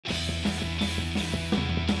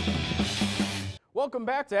Welcome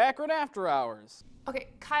back to Akron After Hours. Okay,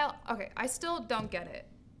 Kyle, I still don't get it.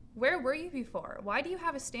 Where were you before? Why do you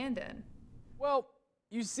have a stand-in? Well,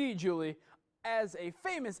 you see, Julie, as a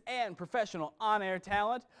famous and professional on-air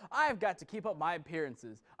talent, I've got to keep up my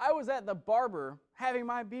appearances. I was at the barber having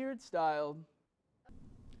my beard styled.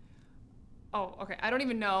 Oh, okay, I don't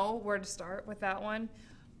even know where to start with that one.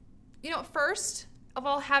 You know, first of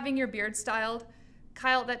all, having your beard styled,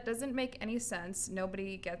 Kyle, that doesn't make any sense.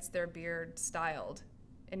 Nobody gets their beard styled,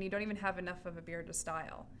 and you don't even have enough of a beard to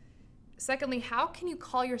style. Secondly, how can you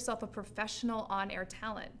call yourself a professional on-air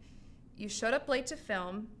talent? You showed up late to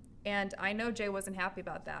film, and I know Jay wasn't happy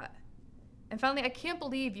about that. And finally, I can't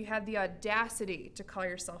believe you had the audacity to call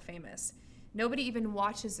yourself famous. Nobody even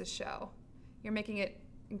watches the show. You're making it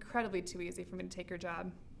incredibly too easy for me to take your job.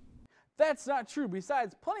 That's not true.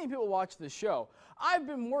 Besides, plenty of people watch the show. I've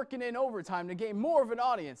been working in overtime to gain more of an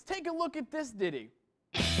audience. Take a look at this ditty.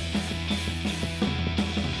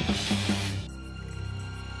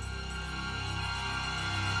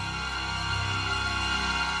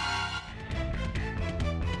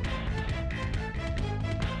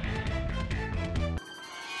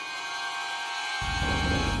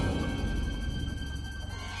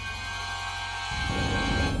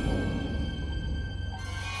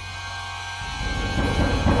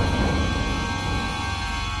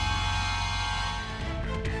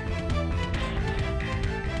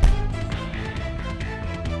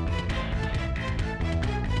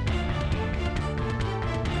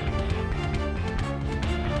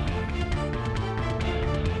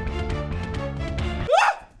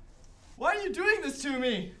 To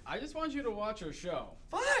me. I just want you to watch our show.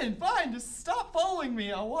 Fine, just stop following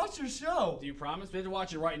me. I'll watch your show. Do you promise? We have to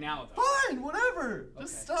watch it right now, though. Fine, whatever. Okay.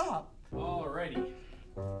 Just stop. Alrighty.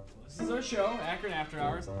 This is our show, Akron After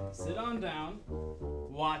Hours. Sit on down.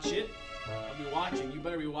 Watch it. I'll be watching. You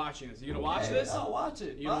better be watching this. You gonna watch this? I'll watch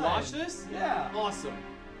it. You gonna watch this? Yeah. Awesome.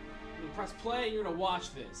 I'm gonna press play and you're gonna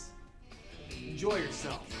watch this. Enjoy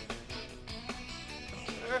yourself.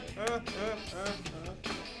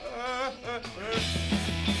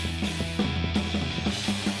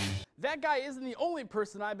 That guy isn't the only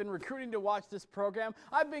person I've been recruiting to watch this program.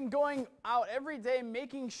 I've been going out every day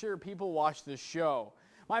making sure people watch this show.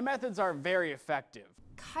 My methods are very effective.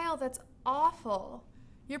 Kyle, that's awful.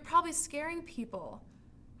 You're probably scaring people.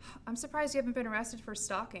 I'm surprised you haven't been arrested for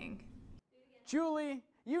stalking. Julie,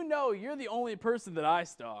 you know you're the only person that I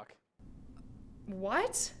stalk.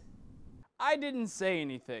 What? I didn't say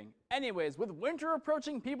anything. Anyways, with winter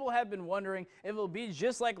approaching, people have been wondering if it'll be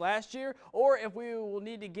just like last year or if we will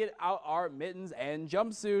need to get out our mittens and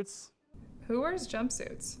jumpsuits. Who wears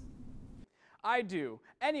jumpsuits? I do.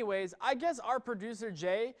 Anyways, I guess our producer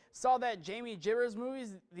Jay saw that Jamie Gibbers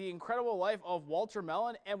movie's The Incredible Life of Walter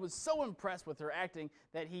Mellon and was so impressed with her acting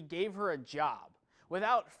that he gave her a job.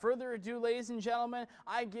 Without further ado, ladies and gentlemen,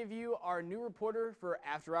 I give you our new reporter for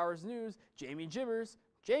After Hours News, Jamie Gibbers.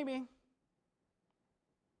 Jamie.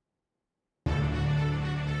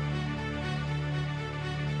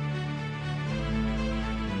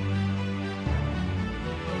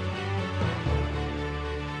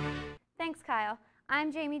 Thanks, Kyle.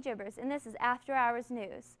 I'm Jamie Gibbers, and this is After Hours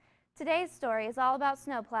News. Today's story is all about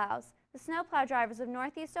snowplows. The snowplow drivers of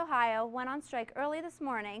Northeast Ohio went on strike early this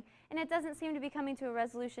morning, and it doesn't seem to be coming to a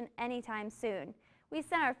resolution anytime soon. We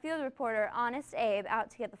sent our field reporter, Honest Abe,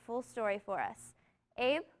 out to get the full story for us.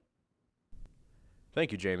 Abe?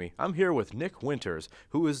 Thank you, Jamie. I'm here with Nick Winters,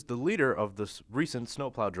 who is the leader of the recent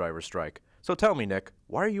snowplow driver strike. So tell me, Nick,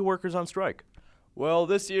 why are you workers on strike? Well,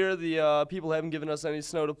 this year the people haven't given us any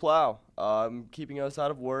snow to plow, keeping us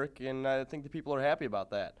out of work, and I think the people are happy about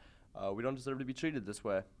that. We don't deserve to be treated this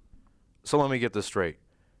way. So let me get this straight.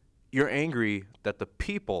 You're angry that the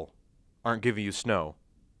people aren't giving you snow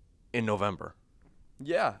in November.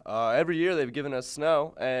 Yeah, every year they've given us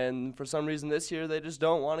snow, and for some reason this year they just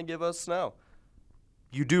don't want to give us snow.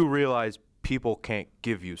 You do realize people can't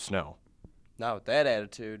give you snow. Not with that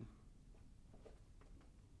attitude.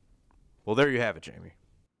 Well, there you have it, Jamie.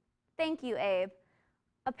 Thank you, Abe.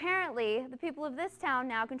 Apparently, the people of this town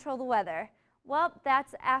now control the weather. Well,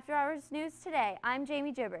 that's After Hours News today. I'm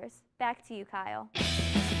Jamie Gibbers. Back to you, Kyle.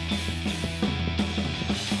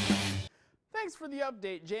 Thanks for the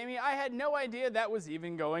update, Jamie. I had no idea that was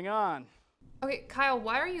even going on. Okay, Kyle,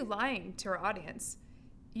 why are you lying to our audience?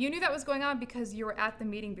 You knew that was going on because you were at the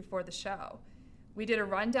meeting before the show. We did a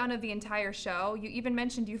rundown of the entire show. You even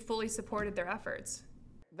mentioned you fully supported their efforts.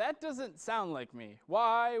 That doesn't sound like me.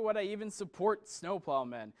 Why would I even support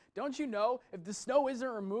snowplowmen? Don't you know, if the snow isn't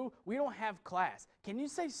removed, we don't have class. Can you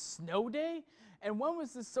say snow day? And when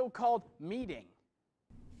was this so-called meeting?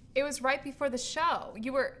 It was right before the show.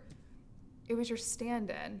 It was your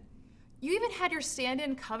stand-in. You even had your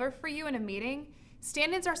stand-in cover for you in a meeting.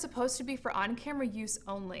 Stand-ins are supposed to be for on-camera use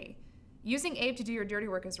only. Using Abe to do your dirty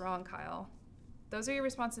work is wrong, Kyle. Those are your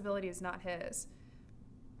responsibilities, not his.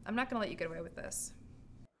 I'm not gonna let you get away with this.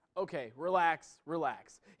 Okay, relax,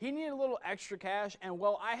 relax. He needed a little extra cash, and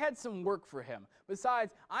well, I had some work for him.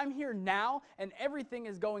 Besides, I'm here now, and everything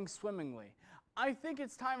is going swimmingly. I think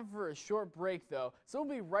it's time for a short break, though, so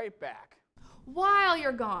we'll be right back. While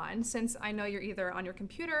you're gone, since I know you're either on your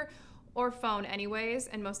computer or phone anyways,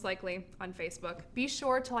 and most likely on Facebook, be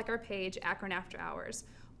sure to like our page, Akron After Hours.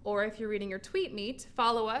 Or if you're reading your tweet meet,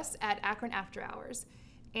 follow us at Akron After Hours.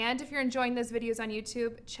 And if you're enjoying those videos on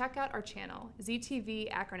YouTube, check out our channel,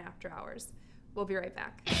 ZTV Akron After Hours. We'll be right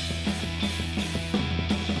back.